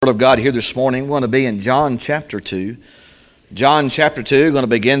Word of God here this morning. We're going to be in John chapter 2. John chapter 2, going to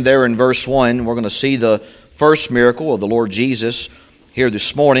begin there in verse 1. We're going to see the first miracle of the Lord Jesus here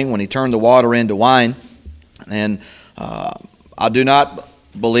this morning when He turned the water into wine. And I do not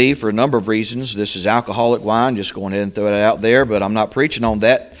believe, for a number of reasons, this is alcoholic wine. Just going ahead and throw it out there, but I'm not preaching on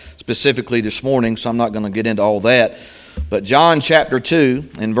that specifically this morning, so I'm not going to get into all that. But John chapter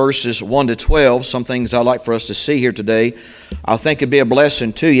 2 in verses 1 to 12, some things I'd like for us to see here today, I think it'd be a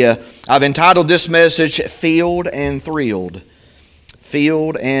blessing to you. I've entitled this message, Filled and Thrilled.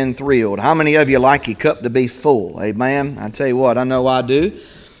 Filled and Thrilled. How many of you like your cup to be full? Amen? I tell you what, I know I do.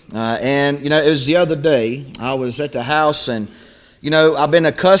 It was the other day, I was at the house and, I've been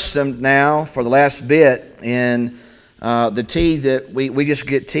accustomed now for the last bit in the tea that we just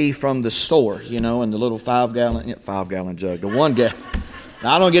get tea from the store, in the little 5-gallon jug, the 1 gallon.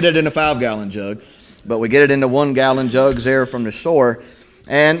 Now, I don't get it in a 5-gallon jug, but we get it in the 1-gallon jugs there from the store.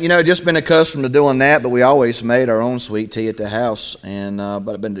 And, just been accustomed to doing that, but we always made our own sweet tea at the house. And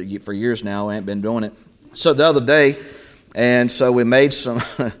but I've been doing it for years now, I ain't been doing it. So the other day, we made some,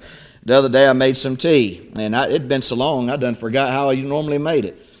 the other day I made some tea. And it'd been so long, I done forgot how I normally made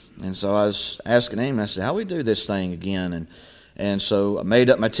it. And so I was asking Amy, I said, how we do this thing again? And so I made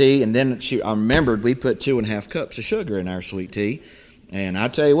up my tea, and then I remembered we put 2.5 cups of sugar in our sweet tea. And I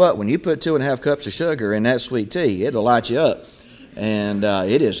tell you what, when you put 2.5 cups of sugar in that sweet tea, it'll light you up. And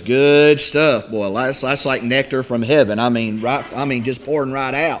it is good stuff, boy. That's like nectar from heaven. I mean, just pouring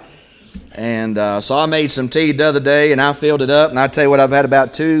right out. And so I made some tea the other day, and I filled it up. And I tell you what, I've had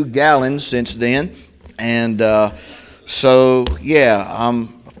about 2 gallons since then. And I'm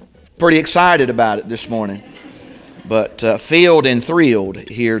pretty excited about it this morning. But filled and thrilled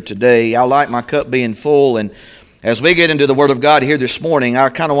here today. I like my cup being full. And as we get into the Word of God here this morning, I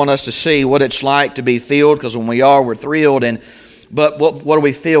kind of want us to see what it's like to be filled, because when we are, we're thrilled. But what are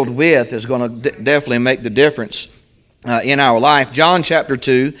we filled with is going to definitely make the difference in our life. John chapter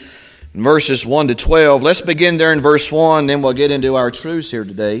 2, verses 1 to 12. Let's begin there in verse 1, then we'll get into our truths here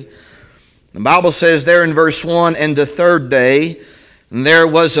today. The Bible says there in verse 1, "And the third day there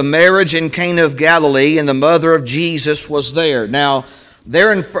was a marriage in Cana of Galilee, and the mother of Jesus was there." Now,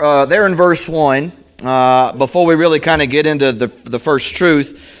 there in verse 1, before we really kind of get into the first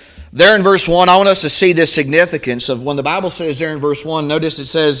truth, there in verse 1, I want us to see the significance of when the Bible says there in verse 1, notice it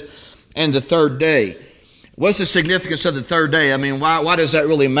says, "And the third day." What's the significance of the third day? I mean, why does that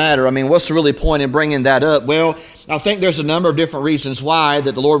really matter? I mean, what's the really point in bringing that up? Well, I think there's a number of different reasons why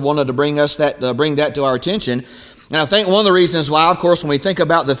that the Lord wanted to bring that to our attention. And I think one of the reasons why, of course, when we think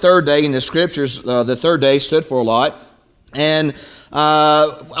about the third day in the Scriptures, the third day stood for a lot. And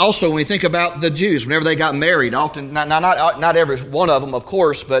also when we think about the Jews, whenever they got married, often, not every one of them, of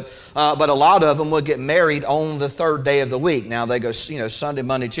course, but a lot of them would get married on the third day of the week. Now they go, Sunday,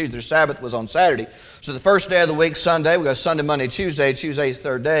 Monday, Tuesday. Their Sabbath was on Saturday. So the first day of the week, Sunday, we go Sunday, Monday, Tuesday. Tuesday's the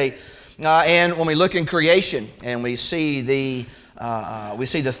third day. And when we look in creation and we see the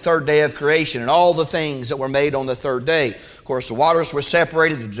third day of creation and all the things that were made on the third day. Of course, the waters were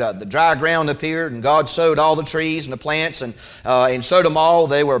separated, the dry ground appeared, and God sowed all the trees and the plants, and sowed them all.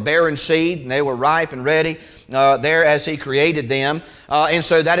 They were bearing seed, and they were ripe and ready there as He created them. And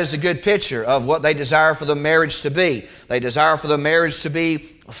so that is a good picture of what they desire for the marriage to be. They desire for the marriage to be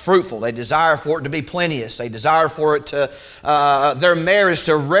fruitful. They desire for it to be plenteous. They desire for it to their marriage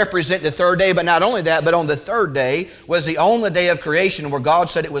to represent the third day. But not only that, but on the third day was the only day of creation where God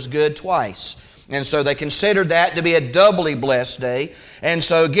said it was good twice. And so they considered that to be a doubly blessed day. And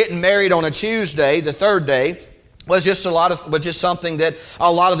so getting married on a Tuesday, the third day, was just something that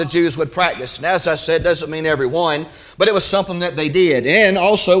a lot of the Jews would practice. And as I said, doesn't mean everyone, but it was something that they did. And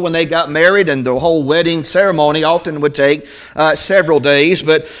also when they got married, and the whole wedding ceremony often would take several days.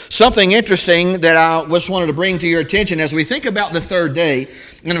 But something interesting that I just wanted to bring to your attention as we think about the third day,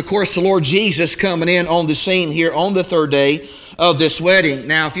 and of course the Lord Jesus coming in on the scene here on the third day of this wedding.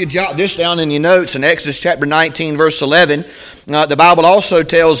 Now, if you jot this down in your notes in Exodus chapter 19, verse 11, the Bible also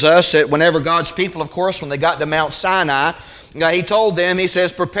tells us that whenever God's people, of course, when they got to Mount Sinai, He told them, He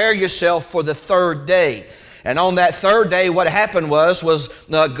says, "Prepare yourself for the third day." And on that third day, what happened was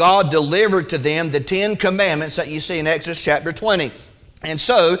God delivered to them the 10 commandments that you see in Exodus chapter 20. And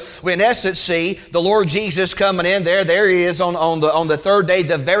so, we in essence see the Lord Jesus coming in there. There He is on the third day,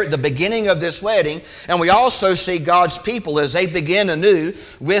 the beginning of this wedding. And we also see God's people as they begin anew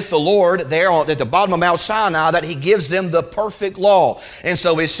with the Lord there at the bottom of Mount Sinai, that He gives them the perfect law. And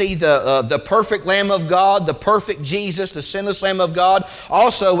so we see the perfect Lamb of God, the perfect Jesus, the sinless Lamb of God.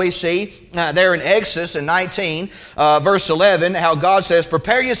 Also we see there in Exodus in 19, verse 11, how God says,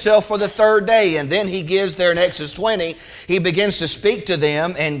 "Prepare yourself for the third day." And then He gives there in Exodus 20, He begins to speak to to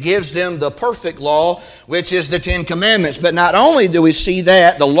them and gives them the perfect law, which is the Ten Commandments. But not only do we see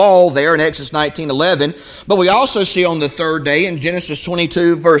that, the law there in Exodus 19:11, but we also see on the third day in Genesis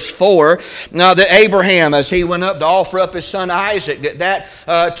 22 verse 4, now that Abraham, as he went up to offer up his son Isaac, that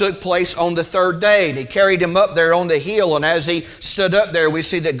took place on the third day. And he carried him up there on the hill, and as he stood up there, we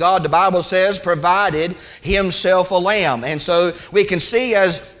see that God, the Bible says, provided himself a lamb. And so we can see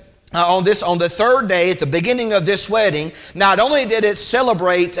as on the third day, at the beginning of this wedding, not only did it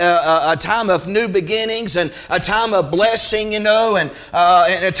celebrate a time of new beginnings and a time of blessing, and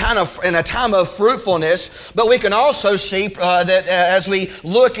a time of fruitfulness, but we can also see that as we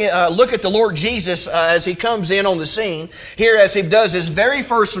look at the Lord Jesus as he comes in on the scene here, as he does his very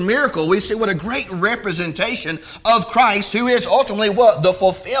first miracle, we see what a great representation of Christ, who is ultimately what? The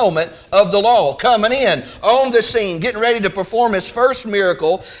fulfillment of the law, coming in on the scene, getting ready to perform his first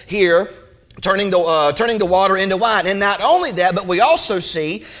miracle here, turning the water into wine. And not only that, but we also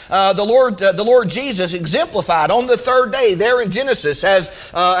see the Lord Jesus exemplified on the third day there in Genesis as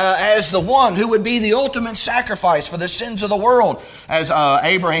the one who would be the ultimate sacrifice for the sins of the world, as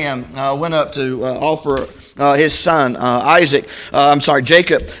Abraham went up to offer his son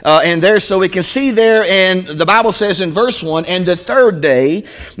Jacob. And there, so we can see there, and the Bible says in verse 1, and the third day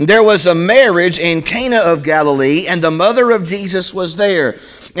there was a marriage in Cana of Galilee, and the mother of Jesus was there.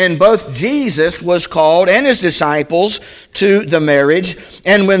 And both Jesus was called and his disciples to the marriage.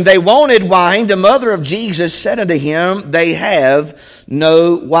 And when they wanted wine, the mother of Jesus said unto him, they have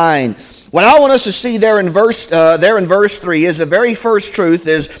no wine. What I want us to see there in verse 3 is the very first truth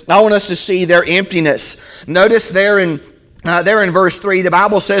is I want us to see their emptiness. Notice there in verse 3, the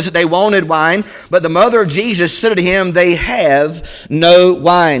Bible says that they wanted wine, but the mother of Jesus said to him, they have no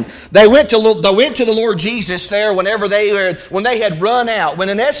wine. They went to the Lord Jesus there when they had run out, when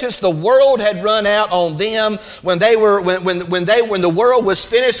in essence the world had run out on them, when the world was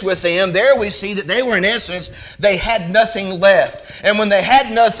finished with them. There we see that they were in essence, they had nothing left. And when they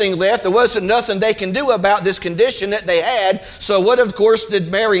had nothing left, there wasn't nothing they can do about this condition that they had. So what of course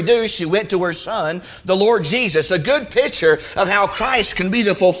did Mary do? She went to her son, the Lord Jesus. A good picture of how Christ can be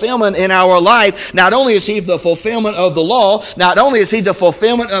the fulfillment in our life. Not only is he the fulfillment of the law, not only is he the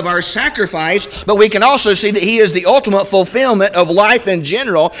fulfillment of our sacrifice, but we can also see that he is the ultimate fulfillment of life in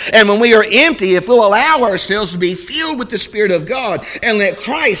general. And when we are empty, if we'll allow ourselves to be filled with the Spirit of God and let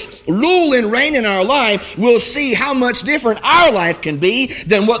Christ rule and reign in our life, we'll see how much different our life can be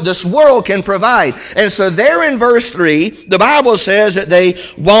than what this world can provide. And so there in verse 3, the Bible says that they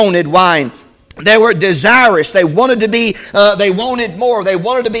wanted wine. They were desirous. They wanted to be. They wanted more. They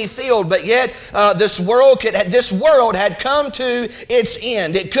wanted to be filled. But yet, this world had come to its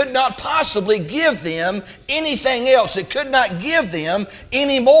end. It could not possibly give them anything else. It could not give them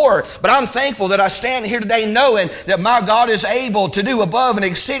any more. But I'm thankful that I stand here today knowing that my God is able to do above and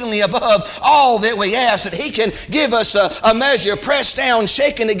exceedingly above all that we ask. That He can give us a measure pressed down,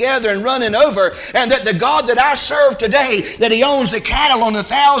 shaken together, and running over. And that the God that I serve today, that He owns the cattle on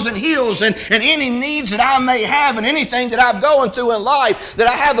 1,000 hills, and any needs that I may have and anything that I'm going through in life, that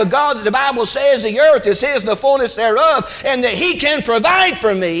I have a God that the Bible says the earth is His and the fullness thereof, and that He can provide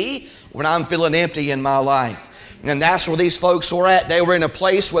for me when I'm feeling empty in my life. And that's where these folks were at. They were in a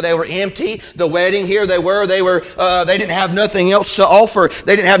place where they were empty. The wedding here, they didn't have nothing else to offer.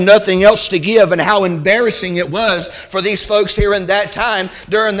 They didn't have nothing else to give. And how embarrassing it was for these folks here in that time,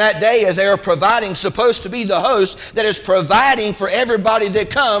 during that day, as they are providing, supposed to be the host that is providing for everybody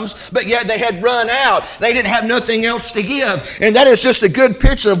that comes, but yet they had run out. They didn't have nothing else to give. And that is just a good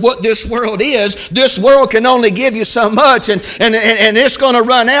picture of what this world is. This world can only give you so much, and it's going to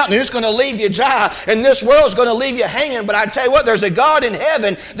run out, and it's going to leave you dry, and this world's going to leave you hanging. But I tell you what, there's a God in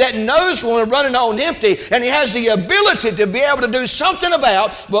heaven that knows when we're running on empty, and He has the ability to be able to do something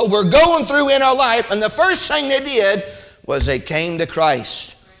about what we're going through in our life. And the first thing they did was they came to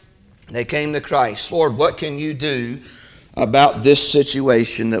Christ. They came to Christ. Lord, what can you do about this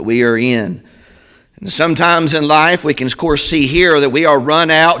situation that we are in? Sometimes in life we can of course see here that we are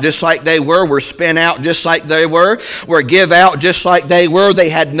run out just like they were. We're spent out just like they were. We're give out just like they were. They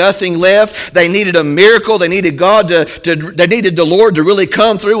had nothing left. They needed a miracle. They needed God they needed the Lord to really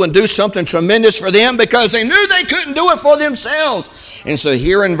come through and do something tremendous for them because they knew they couldn't do it for themselves. And so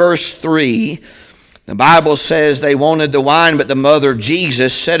here in verse 3, the Bible says they wanted the wine, but the mother of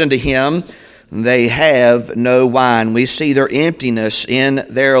Jesus said unto him, they have no wine. We see their emptiness in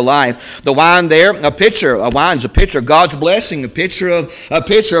their life. The wine there, wine's a picture of God's blessing, a picture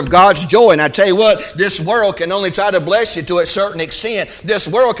of God's joy. And I tell you what, this world can only try to bless you to a certain extent. This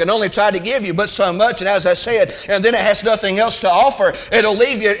world can only try to give you but so much. And as I said, and then it has nothing else to offer. It'll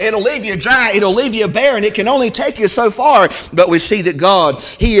leave you dry. It'll leave you bare, and it can only take you so far. But we see that God,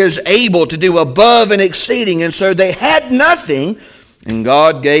 He is able to do above and exceeding. And so they had nothing, and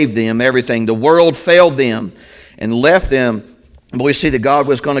God gave them everything. The world failed them and left them. But we see that God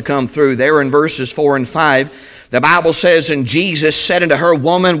was going to come through. There in verses 4 and 5, the Bible says, and Jesus said unto her,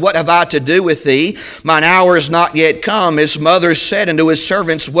 Woman, what have I to do with thee? Mine hour is not yet come. His mother said unto his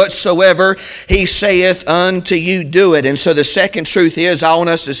servants, Whatsoever he saith unto you, do it. And so the second truth is, I want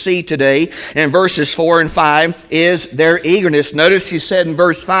us to see today in verses 4 and 5, is their eagerness. Notice he said in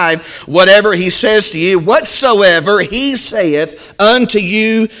verse 5, Whatever he says to you, whatsoever he saith unto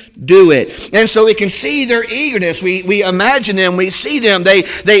you, do it. And so we can see their eagerness. We imagine them. We see them. They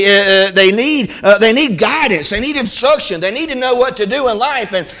need guidance. They need instruction. They need to know what to do in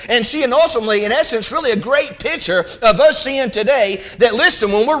life. And see, and ultimately, in essence, really a great picture of us seeing today that,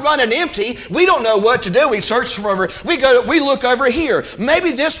 listen, when we're running empty, we don't know what to do. We search for, we look over here.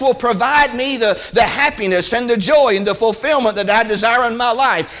 Maybe this will provide me the happiness and the joy and the fulfillment that I desire in my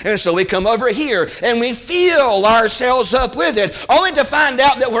life. And so we come over here and we fill ourselves up with it, only to find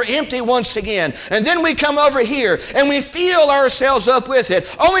out that we're empty once again. And then we come over here and we fill ourselves up with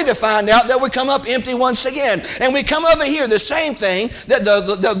it, only to find out that we come up empty once again. And we come over here, the same thing that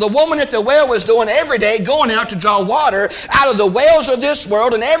the woman at the well was doing every day, going out to draw water out of the wells of this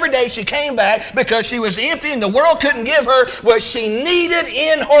world. And every day she came back because she was empty and the world couldn't give her what she needed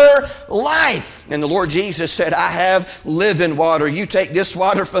in her life. And the Lord Jesus said, I have living water. You take this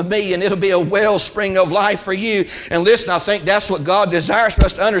water from me and it'll be a wellspring of life for you. And listen, I think that's what God desires for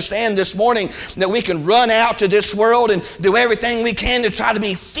us to understand this morning, that we can run out to this world and do everything we can to try to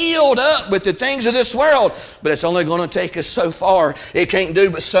be filled up with the things of this world. But it's only going to take us so far. It can't do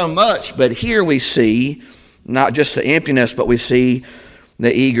but so much. But here we see not just the emptiness, but we see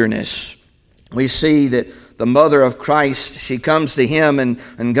the eagerness. We see that the mother of Christ, she comes to him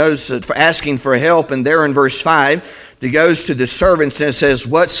and goes for asking for help. And there in verse 5, she goes to the servants and says,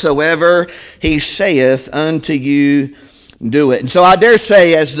 Whatsoever he saith unto you, do it. And so I dare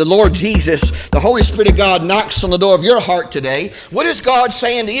say, as the Lord Jesus, the Holy Spirit of God, knocks on the door of your heart today, what is God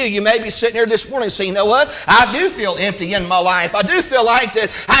saying to you? You may be sitting here this morning saying, you know what? I do feel empty in my life. I do feel like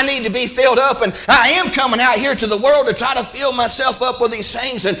that I need to be filled up, and I am coming out here to the world to try to fill myself up with these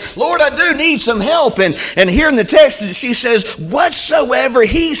things. And Lord, I do need some help. And here in the text, she says, whatsoever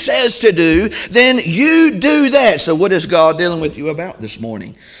he says to do, then you do that. So what is God dealing with you about this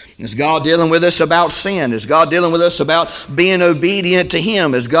morning? Is God dealing with us about sin? Is God dealing with us about being obedient to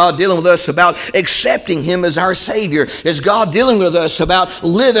Him? Is God dealing with us about accepting Him as our Savior? Is God dealing with us about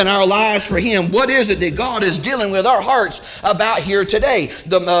living our lives for Him? What is it that God is dealing with our hearts about here today?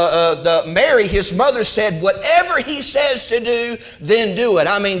 Mary, his mother, said, whatever He says to do, then do it.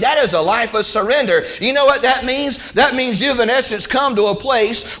 I mean, that is a life of surrender. You know what that means? That means you've in essence come to a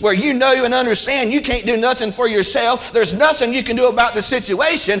place where you know and understand you can't do nothing for yourself. There's nothing you can do about the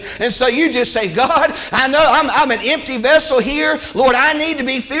situation. And so you just say, God, I know I'm an empty vessel here. Lord, I need to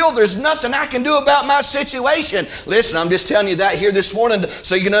be filled. There's nothing I can do about my situation. Listen, I'm just telling you that here this morning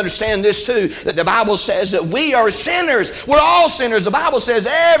so you can understand this too, that the Bible says that we are sinners. We're all sinners. The Bible says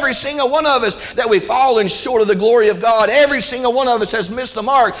every single one of us that we've fallen short of the glory of God. Every single one of us has missed the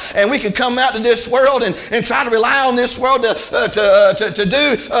mark. And we can come out to this world and try to rely on this world to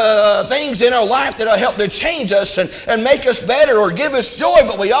do things in our life that will help to change us and make us better or give us joy.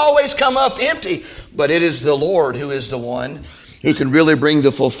 But we always come up empty. But it is the Lord who is the one who can really bring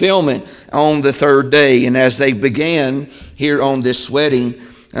the fulfillment on the third day. And as they began here on this wedding,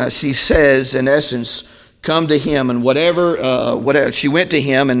 she says, in essence, come to him. And whatever, she went to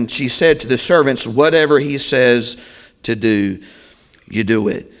him and she said to the servants, whatever he says to do, you do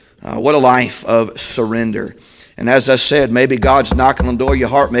it. What a life of surrender. And as I said, maybe God's knocking on the door of your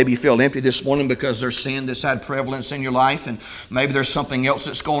heart. Maybe you feel empty this morning because there's sin that's had prevalence in your life. And maybe there's something else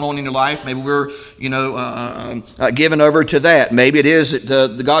that's going on in your life. Maybe we're, given over to that. Maybe it is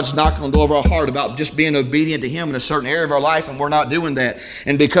that God's knocking on the door of our heart about just being obedient to Him in a certain area of our life, and we're not doing that.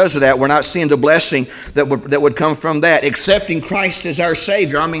 And because of that, we're not seeing the blessing that would come from that. Accepting Christ as our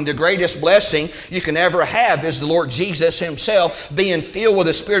Savior. I mean, the greatest blessing you can ever have is the Lord Jesus Himself being filled with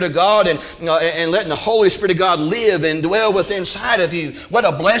the Spirit of God and letting the Holy Spirit of God live and dwell within inside of you. What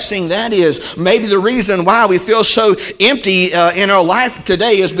a blessing that is. Maybe the reason why we feel so empty in our life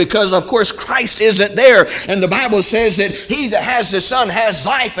today is because, of course, Christ isn't there. And the Bible says that he that has the Son has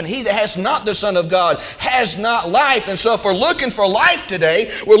life, and he that has not the Son of God has not life. And so if we're looking for life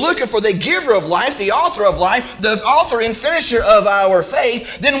today, we're looking for the giver of life, the author of life, the author and finisher of our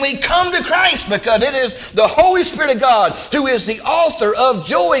faith, then we come to Christ, because it is the Holy Spirit of God who is the author of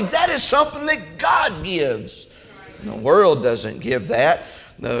joy. That is something that God gives. The world doesn't give that.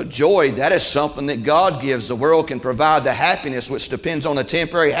 The joy, that is something that God gives. The world can provide the happiness, which depends on the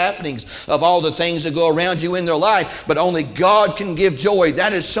temporary happenings of all the things that go around you in their life. But only God can give joy.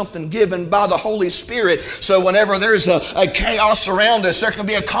 That is something given by the Holy Spirit. So whenever there's a chaos around us, there can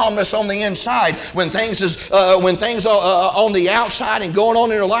be a calmness on the inside. When things are on the outside and going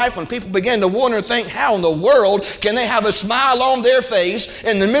on in their life, when people begin to wonder and think, how in the world can they have a smile on their face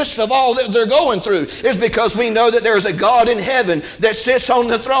in the midst of all that they're going through? It's because we know that there is a God in heaven that sits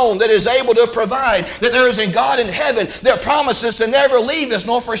on the throne, that is able to provide, that there is a God in heaven that promises to never leave us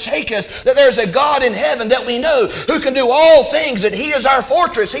nor forsake us, that there is a God in heaven that we know who can do all things, that he is our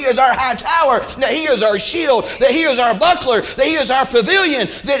fortress, he is our high tower, that he is our shield, that he is our buckler, that he is our pavilion,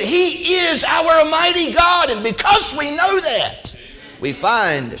 that he is our mighty God. And because we know that, we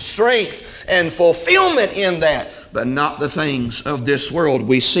find strength and fulfillment in that, but not the things of this world.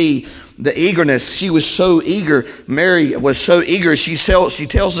 We see the eagerness. She was so eager. Mary was so eager. She tells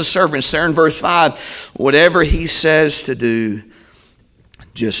the servants there in verse 5, whatever he says to do,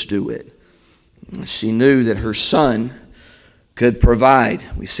 just do it. She knew that her son could provide.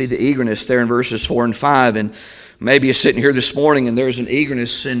 We see the eagerness there in verses 4 and 5. And maybe you're sitting here this morning and there's an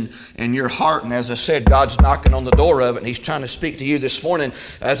eagerness in your heart. And as I said, God's knocking on the door of it and he's trying to speak to you this morning.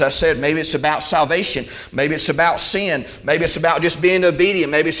 As I said, maybe it's about salvation. Maybe it's about sin. Maybe it's about just being obedient.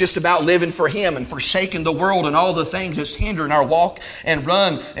 Maybe it's just about living for him and forsaking the world and all the things that's hindering our walk and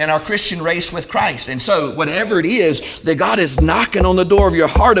run in our Christian race with Christ. And so whatever it is that God is knocking on the door of your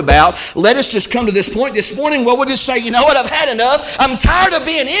heart about, let us just come to this point this morning where we'll just say, you know what, I've had enough. I'm tired of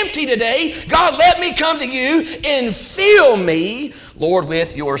being empty today. God, let me come to you and fill me, Lord,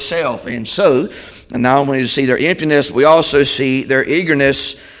 with yourself. And so, and not only do we see their emptiness, we also see their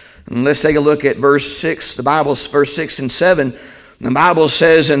eagerness. And let's take a look at verse 6. The Bible's verse 6 and 7. The Bible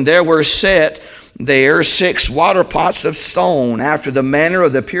says, and there were set there 6 water pots of stone, after the manner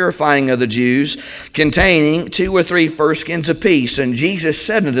of the purifying of the Jews, containing 2 or 3 foreskins apiece. And Jesus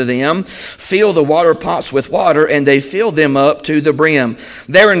said unto them, fill the water pots with water, and they filled them up to the brim.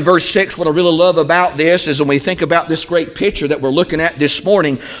 There in verse 6, what I really love about this is when we think about this great picture that we're looking at this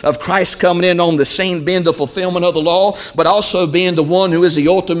morning of Christ coming in on the scene, being the fulfillment of the law, but also being the one who is the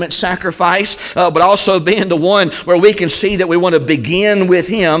ultimate sacrifice, but also being the one where we can see that we want to begin with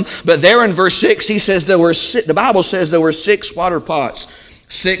him. But there in verse 6, he says the Bible says there were 6 water pots.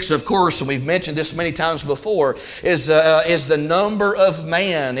 6, of course, and we've mentioned this many times before, is the number of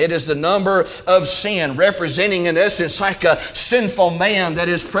man. It is the number of sin, representing in essence like a sinful man that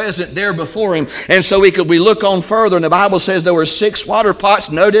is present there before him. And so we look on further, and the Bible says there were 6 water pots.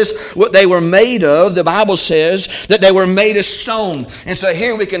 Notice what they were made of. The Bible says that they were made of stone. And so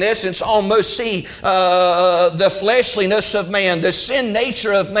here we can in essence almost see the fleshliness of man, the sin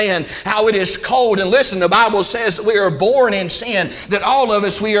nature of man, how it is cold. And listen, the Bible says that we are born in sin, that all of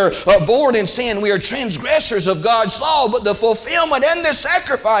us, we are born in sin. We are transgressors of God's law, but the fulfillment and the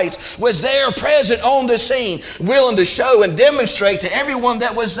sacrifice was there present on the scene, willing to show and demonstrate to everyone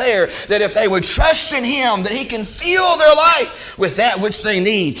that was there that if they would trust in him, that he can fill their life with that which they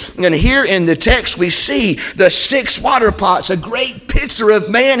need. And here in the text we see the 6 water pots, a great picture of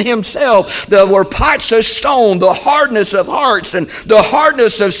man himself. There were pots of stone, the hardness of hearts and the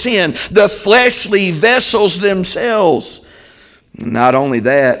hardness of sin, the fleshly vessels themselves. Not only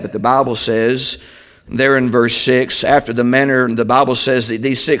that, but the Bible says there in verse 6, after the manner, the Bible says that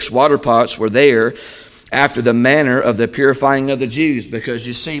these 6 water pots were there after the manner of the purifying of the Jews. Because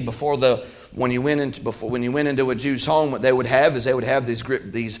you see, when you went into a Jew's home, what they would have is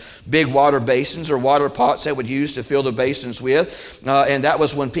these big water basins or water pots they would use to fill the basins with. And that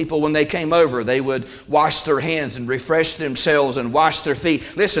was when they came over, they would wash their hands and refresh themselves and wash their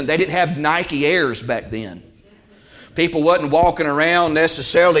feet. Listen, they didn't have Nike Airs back then. People wasn't walking around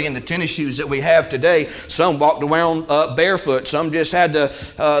necessarily in the tennis shoes that we have today. Some walked around barefoot. Some just had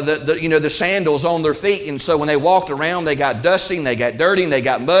the sandals on their feet. And so when they walked around, they got dusty, and they got dirty, and they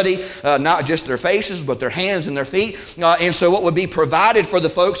got muddy. Not just their faces, but their hands and their feet. And so what would be provided for the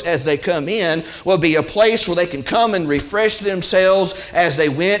folks as they come in would be a place where they can come and refresh themselves as they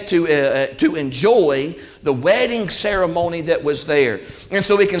went to enjoy the wedding ceremony that was there. And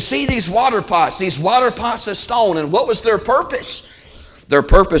so we can see these water pots of stone. And what was their purpose? Their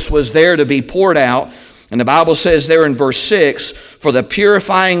purpose was there to be poured out. And the Bible says there in verse 6, for the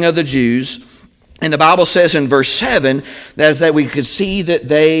purifying of the Jews. And the Bible says in verse 7 that we could see that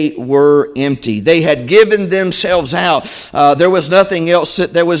they were empty. They had given themselves out. There was nothing else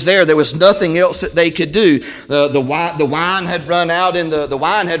that was there. There was nothing else that they could do. The wine had run out in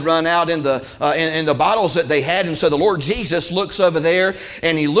the bottles that they had. And so the Lord Jesus looks over there,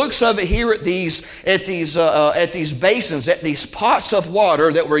 and he looks over here at these basins, at these pots of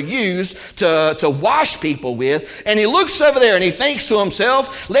water that were used to wash people with. And he looks over there and he thinks to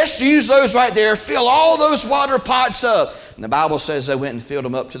himself, let's use those right there. Fill all those water pots up. And the Bible says they went and filled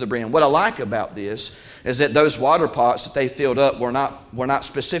them up to the brim. What I like about this is that those water pots that they filled up were not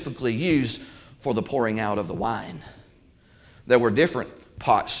specifically used for the pouring out of the wine. There were different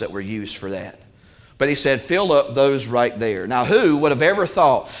pots that were used for that. But he said, fill up those right there. Now, who would have ever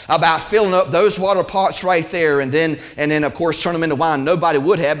thought about filling up those water pots right there and then of course, turn them into wine? Nobody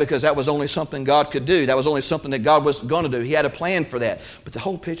would have, because that was only something God could do. That was only something that God was going to do. He had a plan for that. But the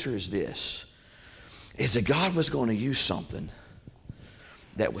whole picture is this, is that God was going to use something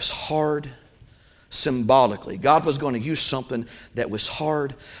that was hard symbolically. God was going to use something that was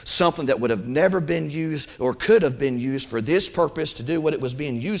hard, something that would have never been used or could have been used for this purpose to do what it was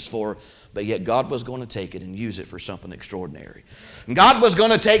being used for, but yet God was going to take it and use it for something extraordinary. And God was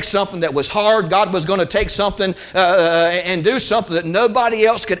going to take something that was hard. God was going to take something and do something that nobody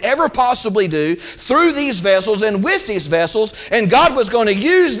else could ever possibly do through these vessels and with these vessels. And God was going to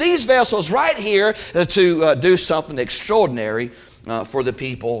use these vessels right here to do something extraordinary for the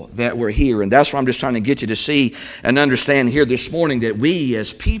people that were here. And that's what I'm just trying to get you to see and understand here this morning, that we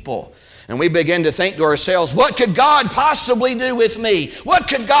as people, and we begin to think to ourselves, what could God possibly do with me? What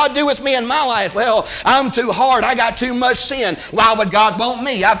could God do with me in my life? Well, I'm too hard. I got too much sin. Why would God want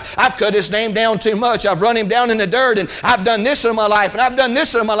me? I've cut His name down too much. I've run Him down in the dirt, and I've done this in my life, and I've done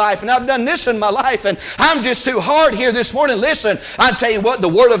this in my life, and I've done this in my life, and I'm just too hard here this morning. Listen, I tell you what, the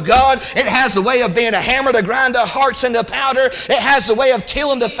Word of God, it has the way of being a hammer to grind our hearts into powder. It has the way of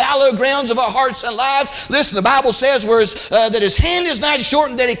tilling the fallow grounds of our hearts and lives. Listen, the Bible says that His hand is not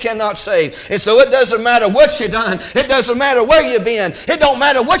shortened that He cannot save. And so it doesn't matter what you've done. It doesn't matter where you've been. It don't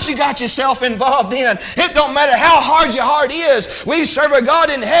matter what you got yourself involved in. It don't matter how hard your heart is. We serve a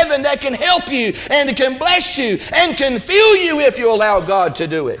God in heaven that can help you and can bless you and can fill you if you allow God to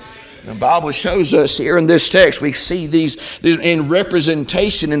do it. The Bible shows us here in this text, we see these in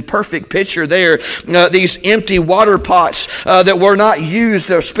representation, in perfect picture there, these empty water pots that were not used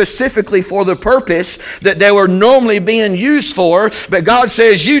specifically for the purpose that they were normally being used for. But God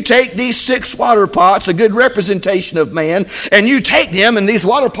says, you take these 6 water pots, a good representation of man, and you take them, and these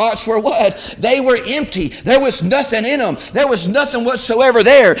water pots were what? They were empty. There was nothing in them. There was nothing whatsoever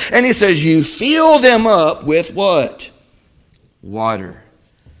there. And He says, you fill them up with what? Water.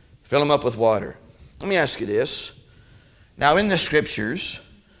 Fill them up with water. Let me ask you this. Now, in the Scriptures,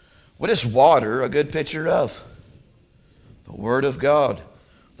 what is water a good picture of? The Word of God.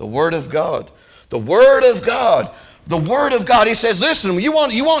 The Word of God. The Word of God. The Word of God. He says, listen, you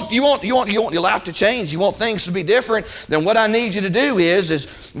want your life to change. You want things to be different. Then what I need you to do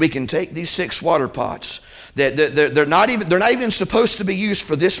is we can take these 6 water pots. They're not even supposed to be used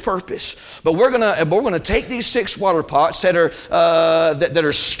for this purpose. But we're gonna take these 6 water pots that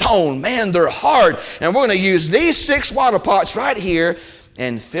are stone. Man, they're hard. And we're gonna use these 6 water pots right here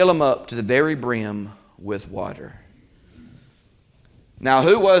and fill them up to the very brim with water. Now,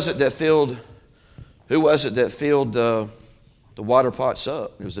 who was it that filled the water pots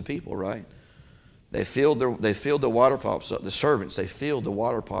up? It was the people, right? They filled the water pots up. The servants, they filled the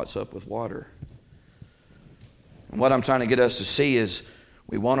water pots up with water. And what I'm trying to get us to see is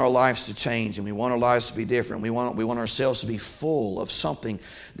we want our lives to change, and we want our lives to be different. We want ourselves to be full of something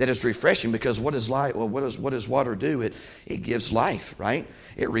that is refreshing, because what is life? Well, what does water do? It gives life, right?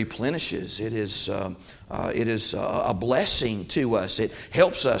 It replenishes. It is a blessing to us. It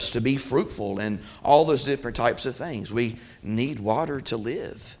helps us to be fruitful and all those different types of things. We need water to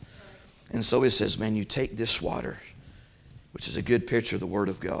live. And so It says, man, you take this water, which is a good picture of the Word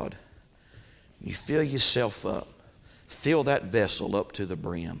of God, you fill yourself up. Fill that vessel up to the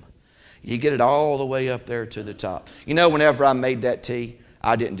brim. You get it all the way up there to the top. You know, whenever I made that tea,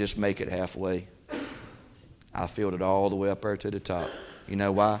 I didn't just make it halfway. I filled it all the way up there to the top. You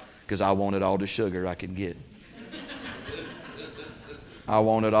know why? Because I wanted all the sugar I could get. I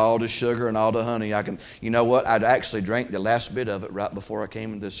wanted all the sugar and all the honey I can. You know what? I'd actually drank the last bit of it right before I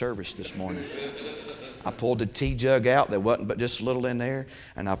came into the service this morning. I pulled the tea jug out. There wasn't but just a little in there.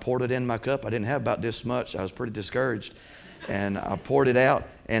 And I poured it in my cup. I didn't have about this much. I was pretty discouraged. And I poured it out.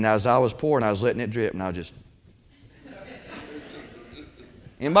 And as I was pouring, I was letting it drip. And I was just...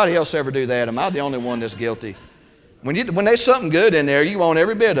 Anybody else ever do that? Am I the only one that's guilty? When there's something good in there, you want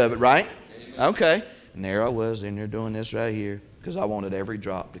every bit of it, right? Okay. And there I was in there doing this right here because I wanted every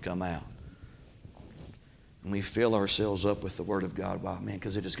drop to come out. And we fill ourselves up with the Word of God. Why, man?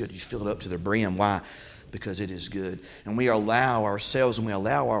 Because it is good. You fill it up to the brim. Why? Because it is good. And we allow ourselves and we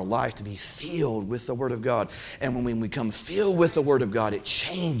allow our life to be filled with the Word of God. And when we become filled with the Word of God, it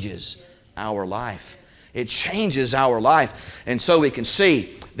changes our life. It changes our life. And so we can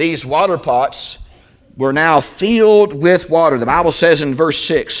see these water pots were now filled with water. The Bible says in verse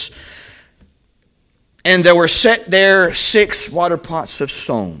 6, and there were set there 6 water pots of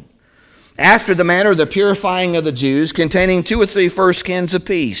stone, after the manner of the purifying of the Jews, containing 2 or 3 foreskins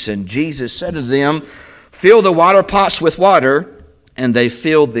apiece. And Jesus said to them, fill the water pots with water, and they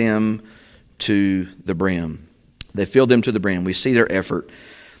filled them to the brim. They filled them to the brim. We see their effort.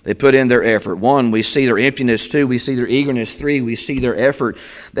 They put in their effort. 1, we see their emptiness. 2, we see their eagerness. 3, we see their effort.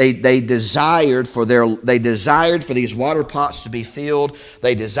 They desired for these water pots to be filled.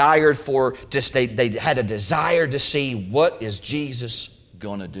 They desired for they had a desire to see, what is Jesus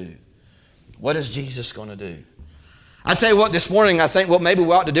going to do? What is Jesus going to do? I tell you what, this morning I think what maybe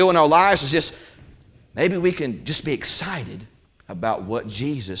we ought to do in our lives is just maybe we can just be excited about what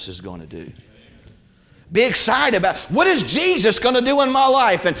Jesus is going to do. Be excited about what is Jesus going to do in my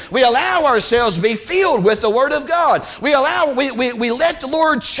life. And we allow ourselves to be filled with the Word of God. We let the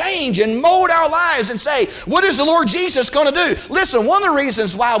Lord change and mold our lives and say, what is the Lord Jesus going to do? Listen, one of the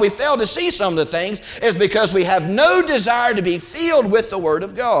reasons why we fail to see some of the things is because we have no desire to be filled with the Word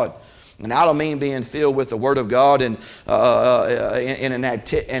of God. And I don't mean being filled with the Word of God in an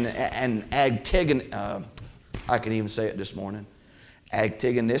I can even say it this morning,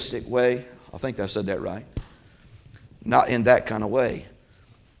 antagonistic way. I think I said that right. Not in that kind of way,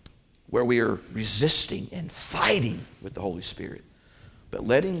 where we are resisting and fighting with the Holy Spirit, but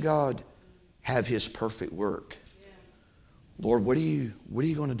letting God have His perfect work. Lord, what are you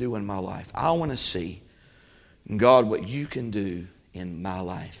going to do in my life? I want to see, God, what you can do in my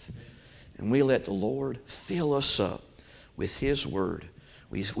life. And we let the Lord fill us up with His Word.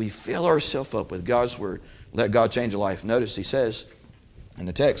 We fill ourselves up with God's Word. Let God change your life. Notice He says in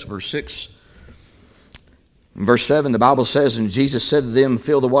the text, verse 6, in verse 7, the Bible says, and Jesus said to them,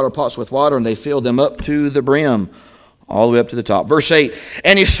 fill the water pots with water, and they filled them up to the brim, all the way up to the top. Verse 8,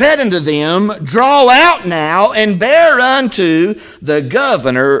 and He said unto them, draw out now, and bear unto the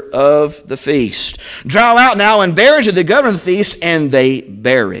governor of the feast. Draw out now, and bear unto the governor of the feast, and they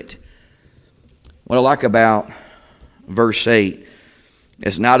bear it. What I like about verse 8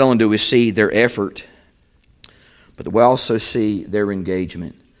 is not only do we see their effort, but we also see their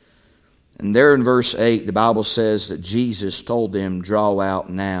engagement. And there in verse 8, the Bible says that Jesus told them, draw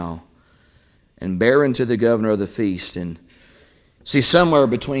out now and bear unto the governor of the feast. And see, somewhere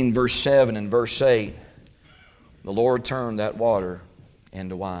between verse 7 and verse 8, the Lord turned that water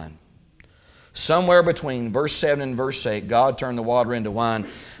into wine. Somewhere between verse 7 and verse 8, God turned the water into wine.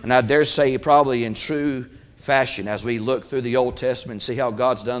 And I dare say probably in true fashion, as we look through the Old Testament and see how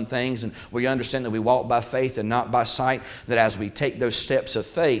God's done things, and we understand that we walk by faith and not by sight, that as we take those steps of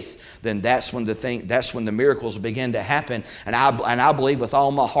faith, then that's when the miracles begin to happen. And I believe with all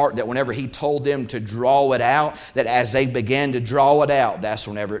my heart that whenever He told them to draw it out, that as they began to draw it out, that's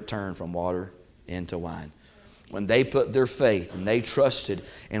whenever it turned from water into wine. When they put their faith and they trusted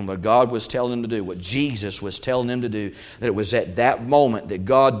in what God was telling them to do, what Jesus was telling them to do, that it was at that moment that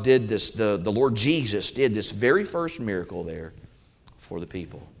God did this, the Lord Jesus did this very first miracle there for the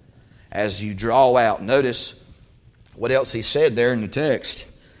people. As you draw out, notice what else He said there in the text.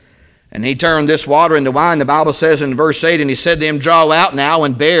 And He turned this water into wine, the Bible says in verse 8, and He said to them, draw out now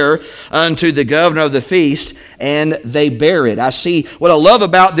and bear unto the governor of the feast, and they bear it. I see what I love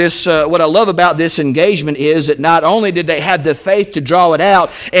about this engagement is that not only did they have the faith to draw it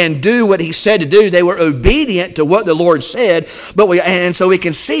out and do what He said to do, they were obedient to what the Lord said. And so we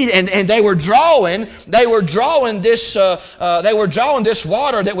can see, and they were drawing this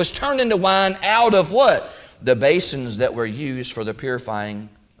water that was turned into wine out of what? The basins that were used for the purifying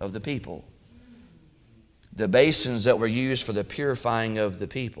of the people. The basins that were used for the purifying of the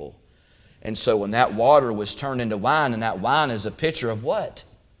people. And so when that water was turned into wine, and that wine is a picture of what?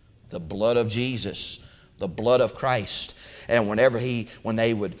 The blood of Jesus, the blood of Christ. And whenever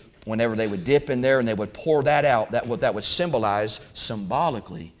they would dip in there and they would pour that out, what that would symbolize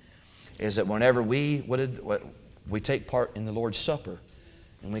symbolically is that whenever we take part in the Lord's Supper,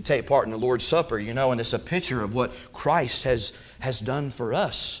 And we take part in the Lord's Supper, and it's a picture of what Christ has done for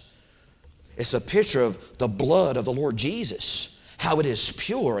us. It's a picture of the blood of the Lord Jesus, how it is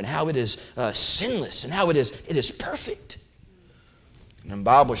pure and how it is sinless and how it is perfect. And the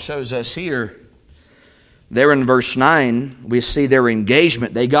Bible shows us here, there in verse 9, we see their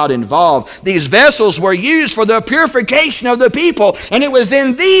engagement. They got involved. These vessels were used for the purification of the people. And it was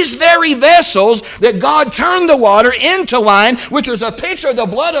in these very vessels that God turned the water into wine, which was a picture of the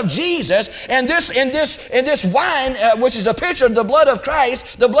blood of Jesus. And in this wine, which is a picture of the blood of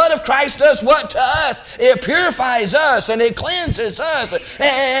Christ does what to us? It purifies us and it cleanses us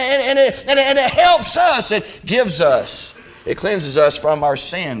and it helps us. It gives us. It cleanses us from our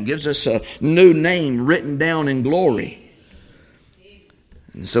sin, gives us a new name written down in glory.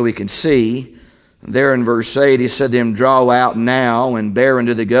 And so we can see there in verse 8, he said to them, draw out now and bear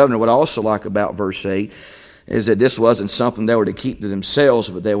unto the governor. What I also like about verse 8 is that this wasn't something they were to keep to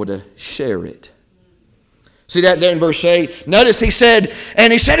themselves, but they were to share it. See that there in verse 8? Notice he said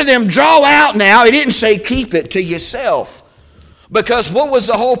to them, draw out now. He didn't say keep it to yourself. Because what was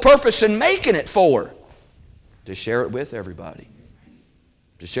the whole purpose in making it for? To share it with everybody.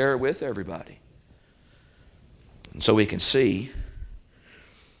 To share it with everybody. And so we can see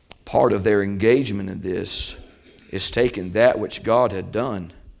part of their engagement in this is taking that which God had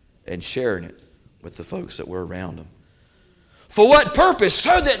done and sharing it with the folks that were around them. For what purpose?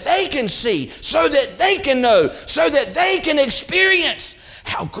 So that they can see, so that they can know, so that they can experience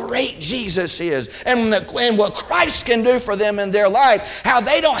how great Jesus is and what Christ can do for them in their life. How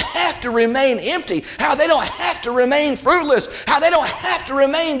they don't have to remain empty. How they don't have to remain fruitless. How they don't have to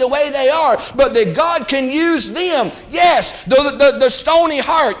remain the way they are. But that God can use them. Yes, the stony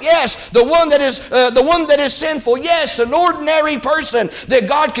heart. Yes, the one that is sinful. Yes, an ordinary person. That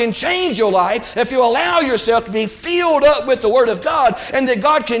God can change your life if you allow yourself to be filled up with the Word of God. And that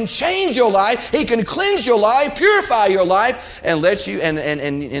God can change your life. He can cleanse your life, purify your life, and let you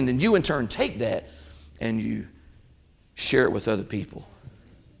and then you in turn take that and you share it with other people.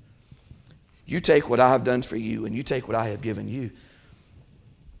 You take what I have done for you and you take what I have given you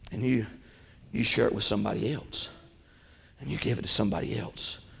and you share it with somebody else. And you give it to somebody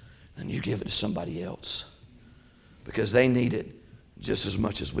else. And you give it to somebody else. Because they need it just as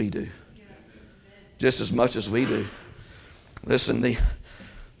much as we do. Just as much as we do. Listen,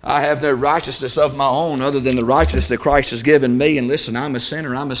 I have no righteousness of my own other than the righteousness that Christ has given me. And listen, I'm a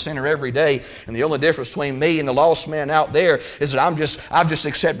sinner. I'm a sinner every day. And the only difference between me and the lost man out there is that I've just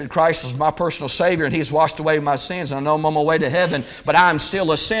accepted Christ as my personal Savior and He's washed away my sins. And I know I'm on my way to heaven. But I'm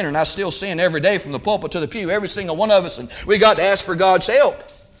still a sinner and I still sin every day from the pulpit to the pew. Every single one of us. And we got to ask for God's help.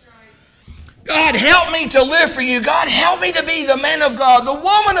 God, help me to live for you. God, help me to be the man of God, the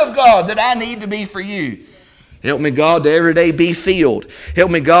woman of God that I need to be for you. Help me, God, to every day be filled.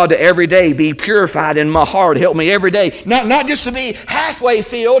 Help me, God, to every day be purified in my heart. Help me every day, not just to be halfway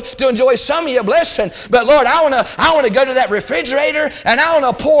filled, to enjoy some of your blessing, but Lord, I want to go to that refrigerator and I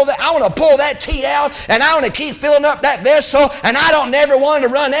want to pull that tea out and I want to keep filling up that vessel and I don't never want to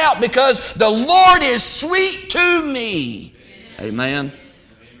run out because the Lord is sweet to me. Amen.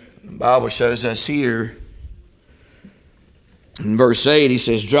 The Bible shows us here in verse 8, he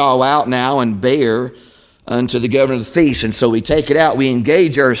says, draw out now and bear unto the governor of the feast. And so we take it out, we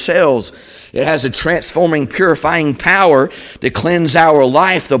engage ourselves. It has a transforming, purifying power to cleanse our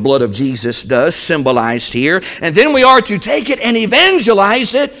life, the blood of Jesus does, symbolized here. And then we are to take it and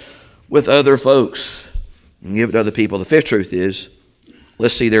evangelize it with other folks and give it to other people. The fifth truth is,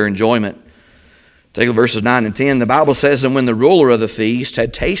 let's see their enjoyment. Take verses 9 and 10. The Bible says, and when the ruler of the feast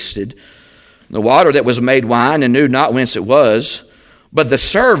had tasted the water that was made wine and knew not whence it was, but the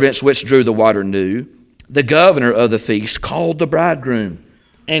servants which drew the water knew, the governor of the feast called the bridegroom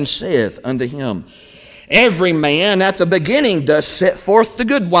and saith unto him, every man at the beginning does set forth the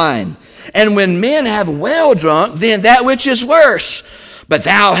good wine, and when men have well drunk, then that which is worse. But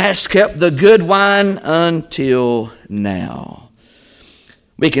thou hast kept the good wine until now.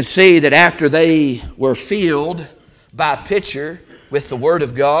 We can see that after they were filled by pitcher with the Word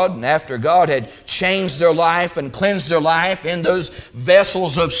of God, and after God had changed their life and cleansed their life in those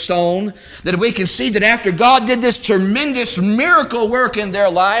vessels of stone, that we can see that after God did this tremendous miracle work in their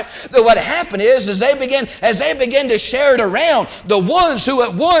life, that what happened is as they began to share it around, the ones who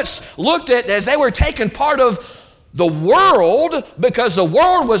at once looked at as they were taking part of the world, because the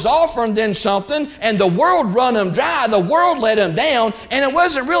world was offering them something and the world run them dry, the world let them down, and it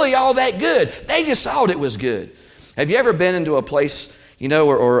wasn't really all that good. They just thought it was good. Have you ever been into a place,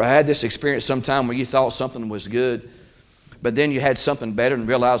 or had this experience sometime where you thought something was good, but then you had something better and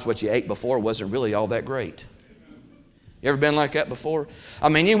realized what you ate before wasn't really all that great? You ever been like that before? I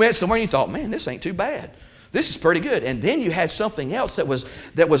mean, you went somewhere and you thought, man, this ain't too bad. This is pretty good. And then you had something else that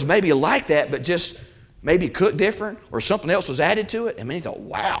was maybe like that, but just maybe cooked different, or something else was added to it. And then you thought,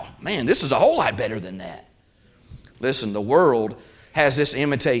 wow, man, this is a whole lot better than that. Listen, the world has this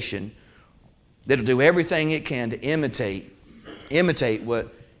imitation that'll do everything it can to imitate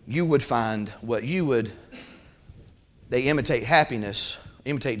what you would find, they imitate happiness,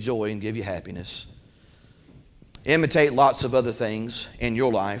 imitate joy and give you happiness. Imitate lots of other things in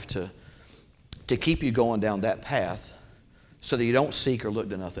your life to keep you going down that path so that you don't seek or look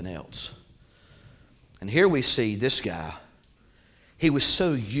to nothing else. And here we see this guy. He was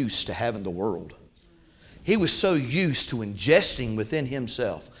so used to having the world. He was so used to ingesting within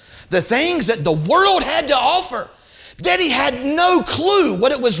himself the things that the world had to offer that he had no clue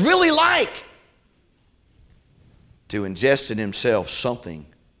what it was really like to ingest in himself something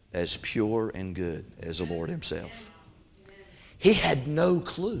as pure and good as the Lord Himself. He had no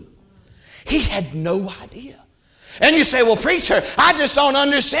clue. He had no idea. And you say, well, preacher, I just don't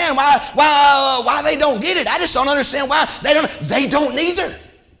understand why they don't get it. I just don't understand why they don't neither.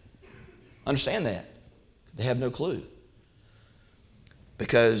 Understand that. They have no clue.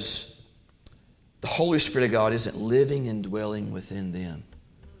 Because the Holy Spirit of God isn't living and dwelling within them.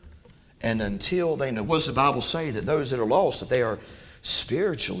 And until they know, what does the Bible say? That those that are lost, that they are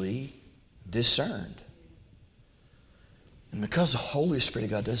spiritually discerned. And because the Holy Spirit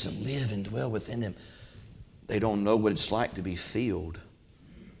of God doesn't live and dwell within them, they don't know what it's like to be filled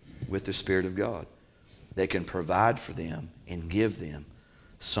with the Spirit of God. They can provide for them and give them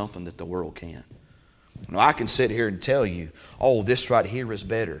something that the world can't. Now, I can sit here and tell you, oh, this right here is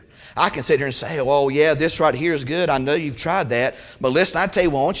better. I can sit here and say, oh, yeah, this right here is good. I know you've tried that. But listen, I tell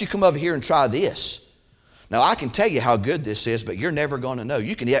you, why don't you come over here and try this? Now, I can tell you how good this is, but you're never going to know.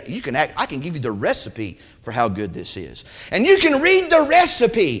 I can give you the recipe for how good this is. And you can read the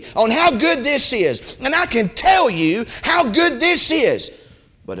recipe on how good this is. And I can tell you how good this is.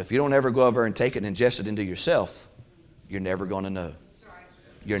 But if you don't ever go over and take it and ingest it into yourself, you're never going to know.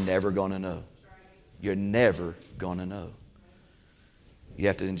 You're never going to know. You're never going to know. You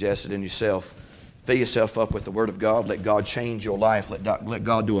have to ingest it in yourself. Fill yourself up with the Word of God. Let God change your life. Let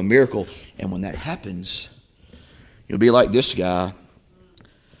God do a miracle. And when that happens, you'll be like this guy.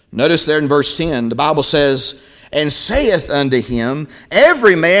 Notice there in verse 10, the Bible says, and saith unto him,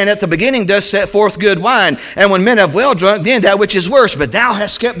 every man at the beginning does set forth good wine, and when men have well drunk, then that which is worse. But thou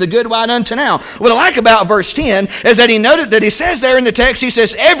hast kept the good wine unto now. What I like about verse 10 is that he says there in the text, he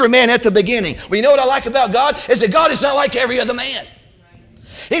says, every man at the beginning. Well, you know what I like about God? Is that God is not like every other man.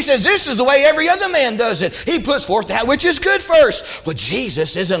 He says this is the way every other man does it. He puts forth that which is good first. But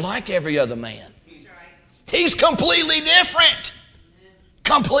Jesus isn't like every other man. He's completely different.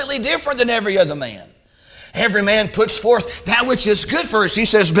 Completely different than every other man. Every man puts forth that which is good first. He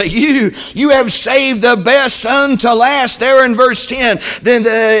says, but you have saved the best unto last. There in verse 10.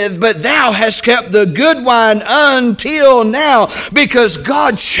 But thou hast kept the good wine until now. Because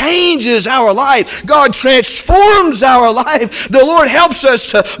God changes our life. God transforms our life. The Lord helps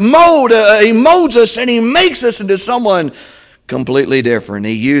us to mold. He molds us and He makes us into someone completely different.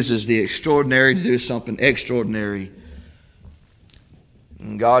 He uses the extraordinary to do something extraordinary.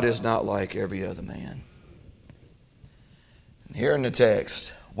 And God is not like every other man. Here in the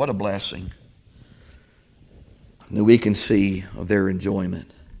text, what a blessing that we can see of their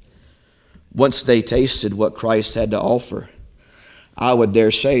enjoyment. Once they tasted what Christ had to offer, I would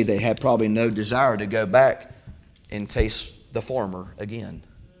dare say they had probably no desire to go back and taste the former again.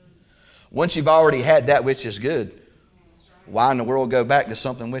 Once you've already had that which is good, why in the world go back to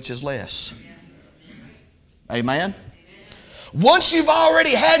something which is less? Amen? Once you've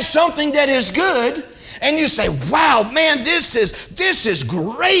already had something that is good, and you say, wow, man, this is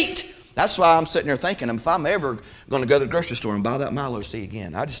great. That's why I'm sitting there thinking, if I'm ever going to go to the grocery store and buy that Milo tea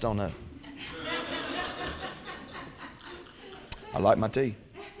again, I just don't know. I like my tea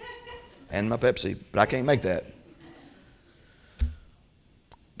and my Pepsi, but I can't make that.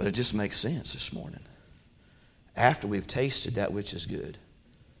 But it just makes sense this morning. After we've tasted that which is good,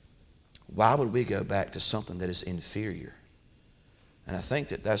 why would we go back to something that is inferior? And I think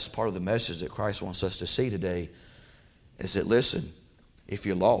that that's part of the message that Christ wants us to see today is that, listen, if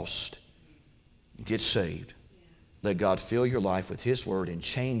you're lost, get saved. Let God fill your life with His Word and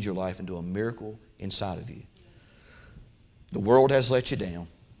change your life into a miracle inside of you. The world has let you down.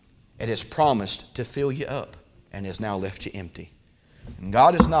 It has promised to fill you up and has now left you empty. And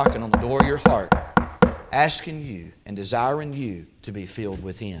God is knocking on the door of your heart, asking you and desiring you to be filled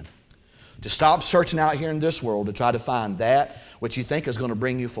with Him. To stop searching out here in this world to try to find that which you think is going to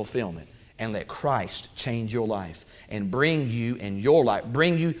bring you fulfillment and let Christ change your life and bring you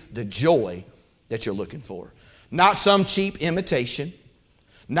the joy that you're looking for. Not some cheap imitation,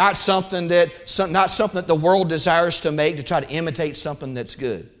 not something that the world desires to make to try to imitate something that's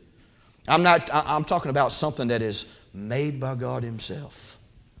good. I'm talking about something that is made by God Himself.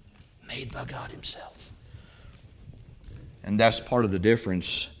 Made by God Himself. And that's part of the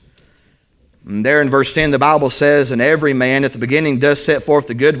difference. And there in verse 10, the Bible says, "And every man at the beginning does set forth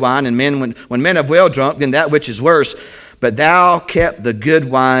the good wine, and when men have well drunk, then that which is worse. But thou kept the good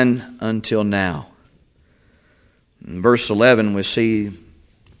wine until now." In verse 11, we see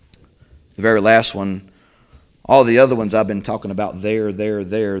the very last one. All the other ones I've been talking about there.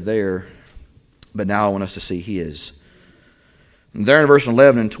 But now I want us to see His. And there in verse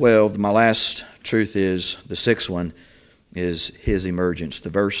 11 and 12, my last truth is, the sixth one, is His emergence. The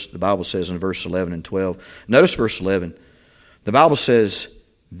Bible says in verse 11 and 12. Notice verse 11. The Bible says,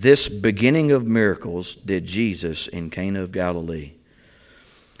 "This beginning of miracles did Jesus in Cana of Galilee."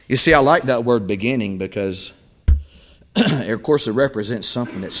 You see, I like that word beginning because, of course, it represents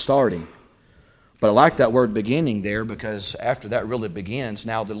something that's starting. But I like that word beginning there because after that really begins.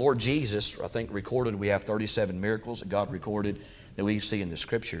 Now, the Lord Jesus, I think, recorded, we have 37 miracles that God recorded that we see in the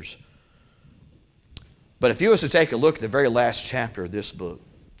Scriptures. But if you was to take a look at the very last chapter of this book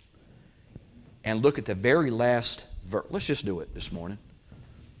and look at the very last verse, let's just do it this morning.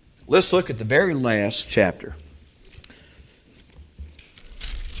 Let's look at the very last chapter.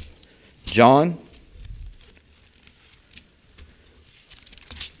 John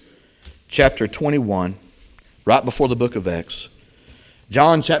chapter 21, right before the book of Acts.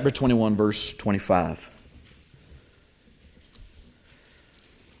 John chapter 21, verse 25.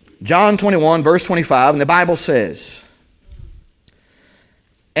 John 21, verse 25, and the Bible says,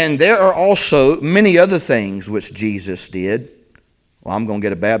 "And there are also many other things which Jesus did." Well, I'm going to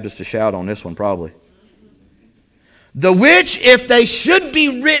get a Baptist to shout on this one probably. "The which, if they should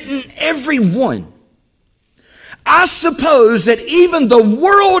be written every one, I suppose that even the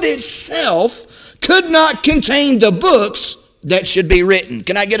world itself could not contain the books that should be written."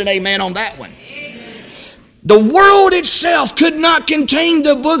 Can I get an amen on that one? The world itself could not contain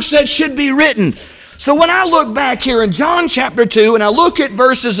the books that should be written. So when I look back here in John chapter 2 and I look at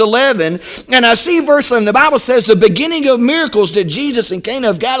verses 11 and I see verse 11, the Bible says, "The beginning of miracles did Jesus in Cana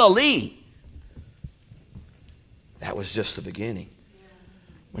of Galilee." That was just the beginning.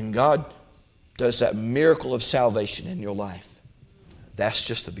 When God does that miracle of salvation in your life, that's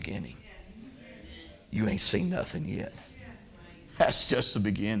just the beginning. You ain't seen nothing yet. That's just the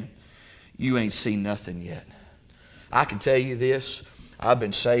beginning. You ain't seen nothing yet. I can tell you this. I've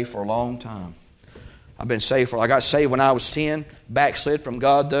been saved for a long time. I got saved when I was 10. Backslid from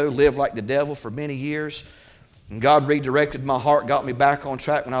God though. Lived like the devil for many years. And God redirected my heart, got me back on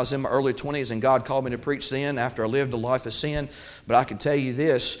track when I was in my early 20s, and God called me to preach then after I lived a life of sin. But I can tell you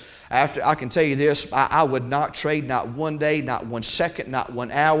this, I would not trade not one day, not 1 second, not 1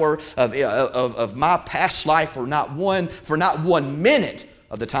 hour of my past life for not 1 minute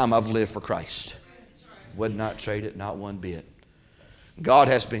of the time I've lived for Christ. Would not trade it, not one bit. God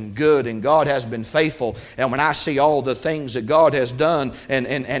has been good and God has been faithful. And when I see all the things that God has done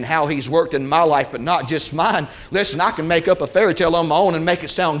and how He's worked in my life, but not just mine, listen, I can make up a fairy tale on my own and make it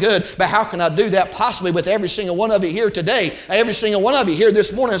sound good, but how can I do that possibly with every single one of you here today? Every single one of you here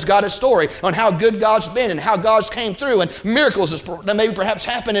this morning has got a story on how good God's been and how God's came through and miracles that maybe perhaps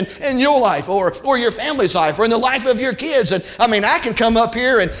happen in your life or your family's life or in the life of your kids. And I mean, I can come up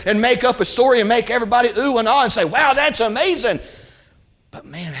here and make up a story and make everybody ooh and ah and say, wow, that's amazing. But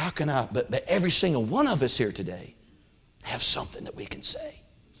man, how can I? But every single one of us here today have something that we can say.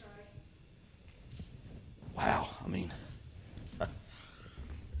 Wow, I mean,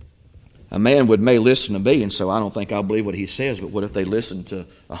 a man may listen to me, and so I don't think I'll believe what he says, but what if they listen to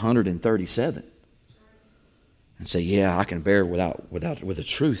 137 and say, yeah, I can bear with the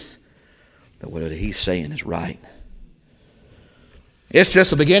truth that what he's saying is right. It's just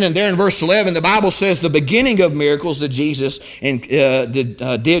the beginning. There in verse 11, the Bible says the beginning of miracles did Jesus in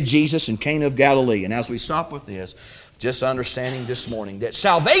Cana of Galilee. And as we stop with this, just understanding this morning that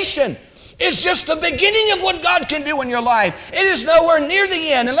salvation is just the beginning of what God can do in your life. It is nowhere near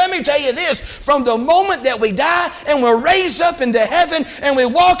the end. And let me tell you this, from the moment that we die and we're raised up into heaven and we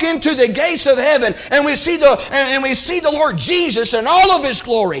walk into the gates of heaven and we see the Lord Jesus in all of His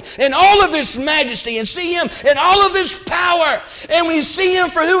glory, in all of His majesty, and see Him in all of His power, and we see Him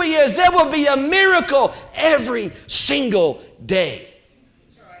for who He is, there will be a miracle every single day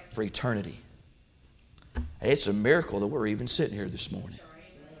for eternity. It's a miracle that we're even sitting here this morning.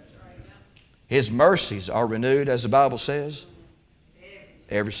 His mercies are renewed, as the Bible says,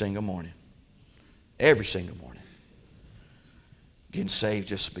 every single morning. Every single morning. Getting saved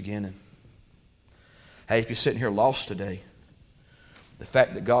just the beginning. Hey, if you're sitting here lost today, the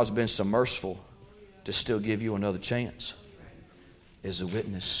fact that God's been so merciful to still give you another chance is a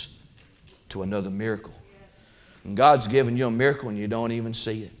witness to another miracle. And God's given you a miracle and you don't even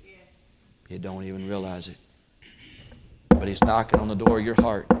see it. You don't even realize it. But He's knocking on the door of your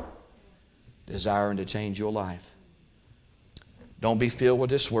heart, desiring to change your life. Don't be filled with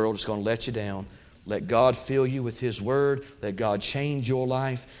this world. It's going to let you down. Let God fill you with His Word. Let God change your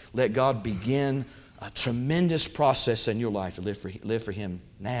life. Let God begin a tremendous process in your life to live for Him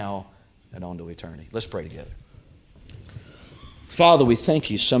now and on to eternity. Let's pray together. Father, we thank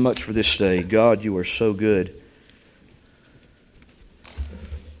You so much for this day. God, You are so good.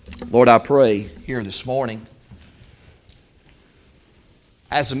 Lord, I pray here this morning,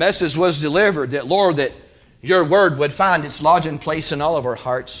 as the message was delivered, that, Lord, that Your Word would find its lodging place in all of our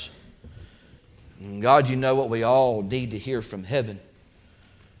hearts. And God, You know what we all need to hear from heaven.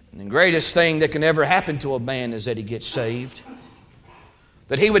 And the greatest thing that can ever happen to a man is that he gets saved.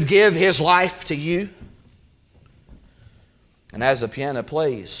 That he would give his life to You. And as the piano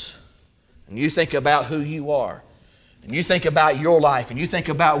plays, and you think about who you are, and you think about your life, and you think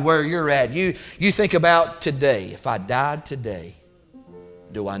about where you're at, you think about today. If I died today,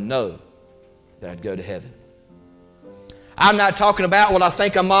 do I know that I'd go to heaven? I'm not talking about, well, I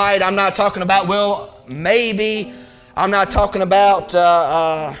think I might. I'm not talking about, well, maybe. I'm not talking about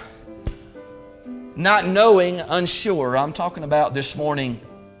not knowing, unsure. I'm talking about this morning,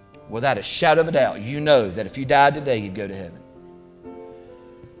 without a shadow of a doubt, you know that if you died today, you'd go to heaven.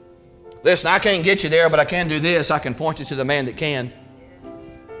 Listen, I can't get you there, but I can do this. I can point you to the man that can.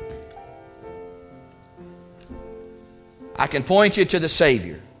 I can point you to the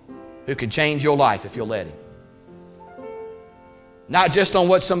Savior who can change your life if you'll let Him. Not just on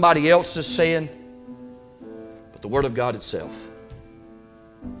what somebody else is saying, but the Word of God itself.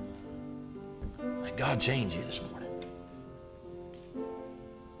 May God change you this morning.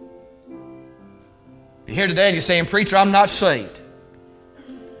 You're here today and you're saying, preacher, I'm not saved.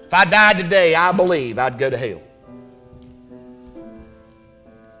 If I died today, I believe I'd go to hell.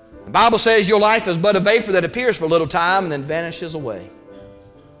 The Bible says your life is but a vapor that appears for a little time and then vanishes away.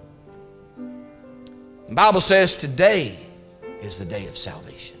 The Bible says today is the day of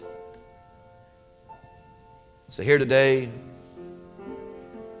salvation. So here today,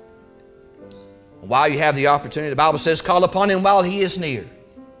 while you have the opportunity, the Bible says, call upon Him while He is near.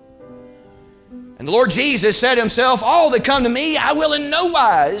 And the Lord Jesus said Himself, all that come to Me, I will in no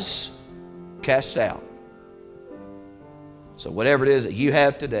wise cast out. So whatever it is that you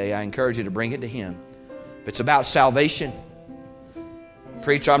have today, I encourage you to bring it to Him. If it's about salvation,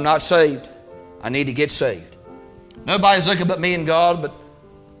 preacher, I'm not saved. I need to get saved. Nobody's looking but me and God, but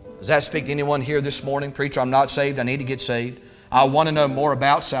does that speak to anyone here this morning? Preacher, I'm not saved. I need to get saved. I want to know more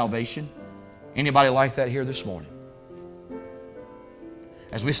about salvation. Anybody like that here this morning?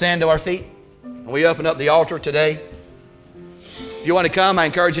 As we stand to our feet and we open up the altar today, if you want to come, I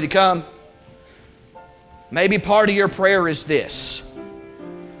encourage you to come. Maybe part of your prayer is this.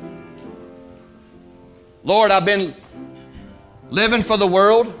 Lord, I've been living for the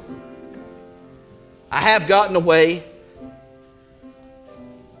world. I have gotten away.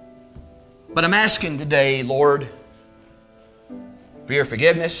 But I'm asking today, Lord, for Your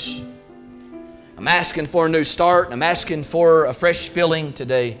forgiveness. I'm asking for a new start. I'm asking for a fresh filling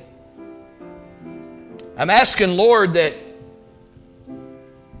today. I'm asking, Lord, that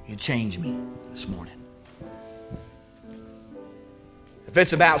You change me this morning. If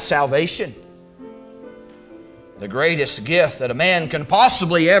it's about salvation, the greatest gift that a man can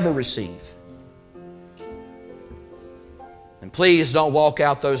possibly ever receive, and please don't walk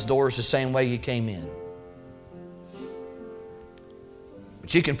out those doors the same way you came in.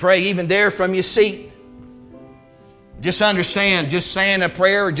 But you can pray even there from your seat. Just understand, just saying a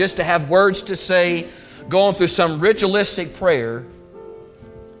prayer, just to have words to say, going through some ritualistic prayer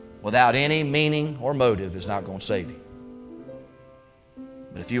without any meaning or motive is not going to save you.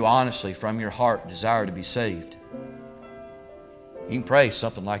 But if you honestly, from your heart, desire to be saved, you can pray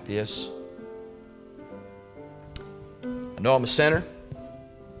something like this. I know I'm a sinner.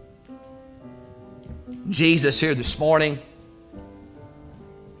 Jesus here this morning,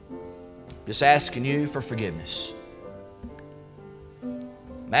 just asking You for forgiveness.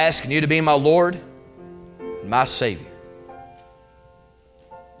 I'm asking You to be my Lord and my Savior.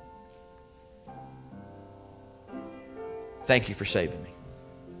 Thank You for saving me.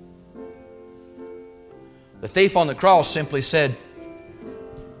 The thief on the cross simply said,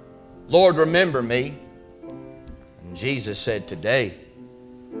 Lord, remember me. And Jesus said, today,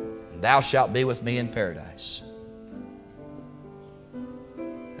 thou shalt be with me in paradise.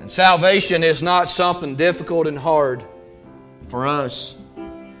 And salvation is not something difficult and hard for us.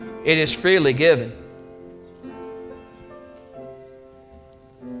 It is freely given.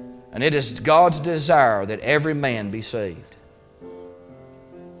 And it is God's desire that every man be saved.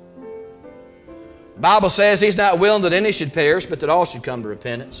 The Bible says He's not willing that any should perish, but that all should come to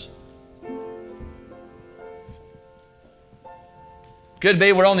repentance. Could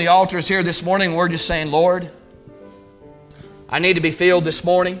be we're on the altars here this morning and we're just saying, Lord, I need to be filled this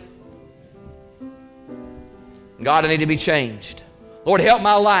morning. God, I need to be changed. Lord, help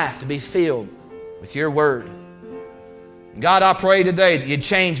my life to be filled with Your Word. God, I pray today that You'd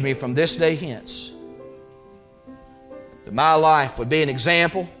change me from this day hence. That my life would be an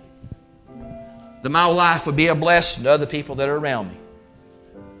example. That my life would be a blessing to other people that are around me.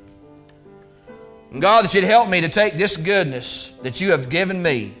 And God, that You'd help me to take this goodness that You have given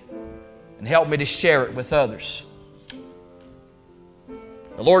me and help me to share it with others.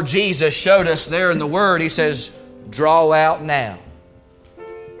 The Lord Jesus showed us there in the Word, He says, draw out now.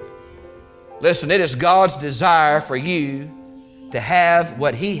 Listen, it is God's desire for you to have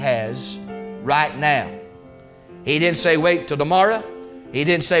what He has right now. He didn't say wait till tomorrow. He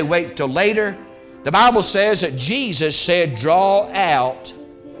didn't say wait till later. The Bible says that Jesus said draw out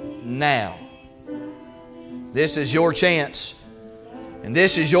now. This is your chance. And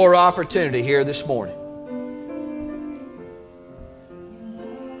this is your opportunity here this morning.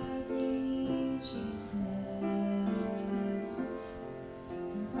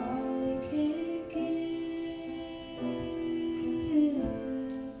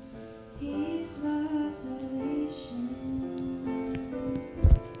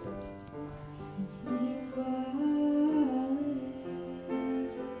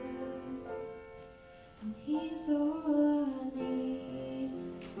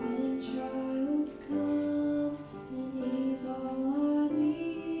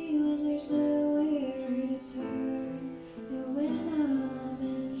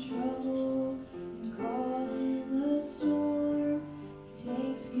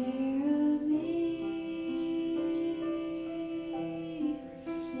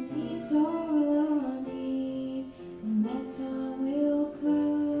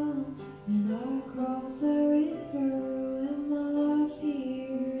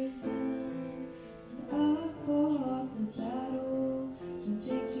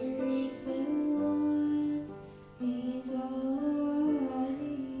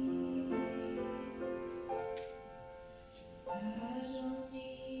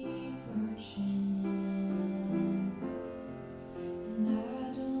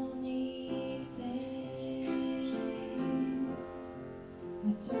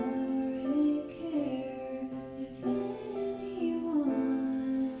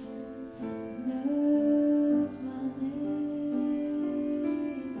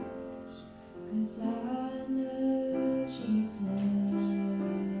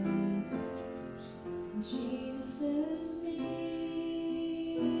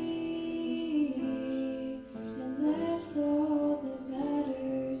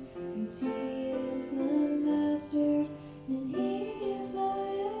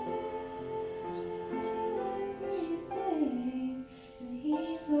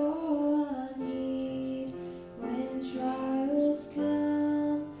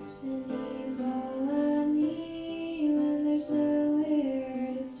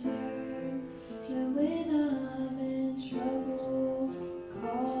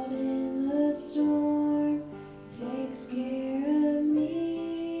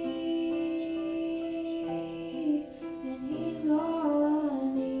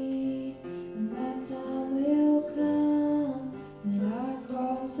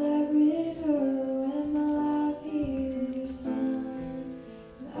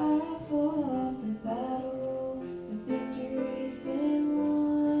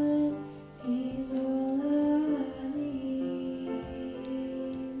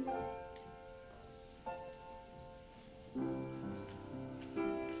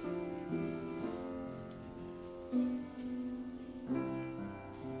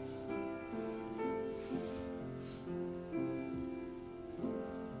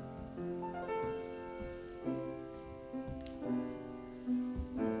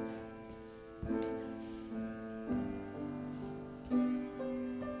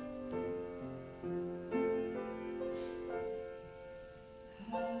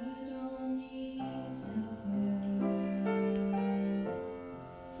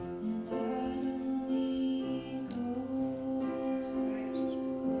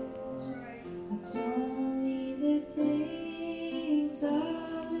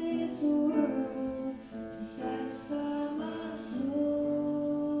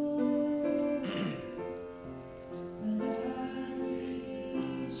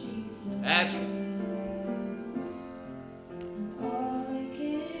 That's right.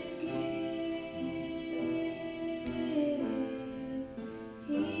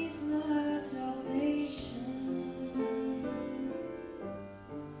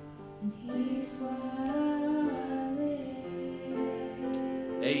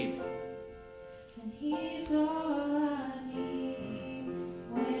 Amen. And He's all I need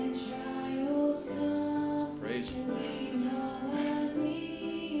when trials come. Praise and He's all I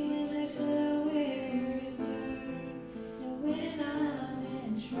need when there's nowhere to turn. And when I'm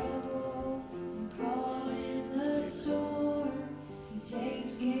in trouble and caught in the storm, He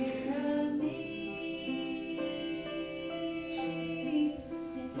takes care of me.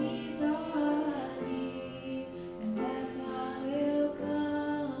 And He's all I need, and that time will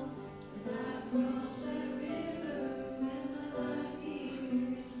come. When I cross that river, when my life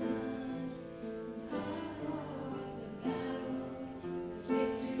here is done, I fought the battle, the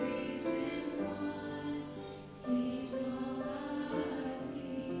victory's been won. He's all I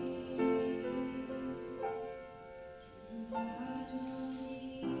need. I don't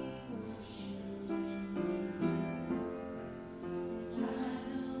need fortune. I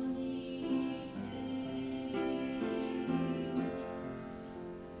don't need fame.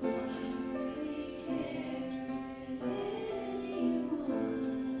 Don't really care if anyone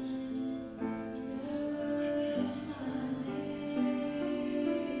knows my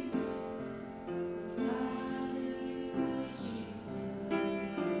name. 'Cause I know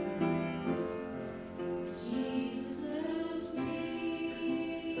Jesus knows me,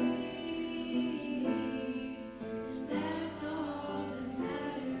 and that's all that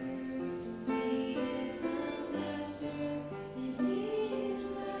matters. 'Cause He is the Master, and He's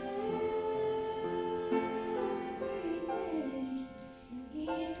my everything, and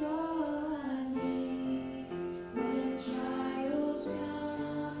He's all I need when trials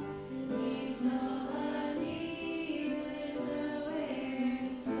come, and He's all I need when there's nowhere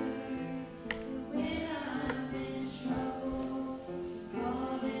to turn. When I'm in trouble,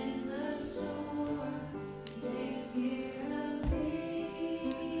 caught in the storm, He takes care of me.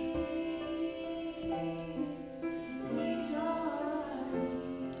 He's all I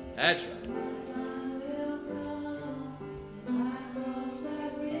need. That's right. My time will come, and I cross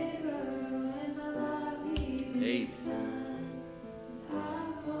that river when my life here is done. I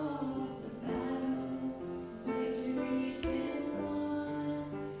fought the battle, victory's been won.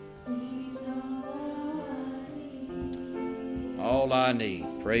 He's all I need. All I need.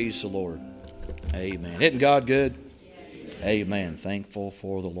 Praise the Lord. Amen. Isn't God good? Amen. Thankful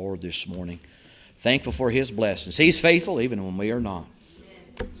for the Lord this morning. Thankful for His blessings. He's faithful even when we are not.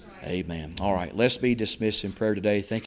 Amen. All right. Let's be dismissed in prayer today. Thank you.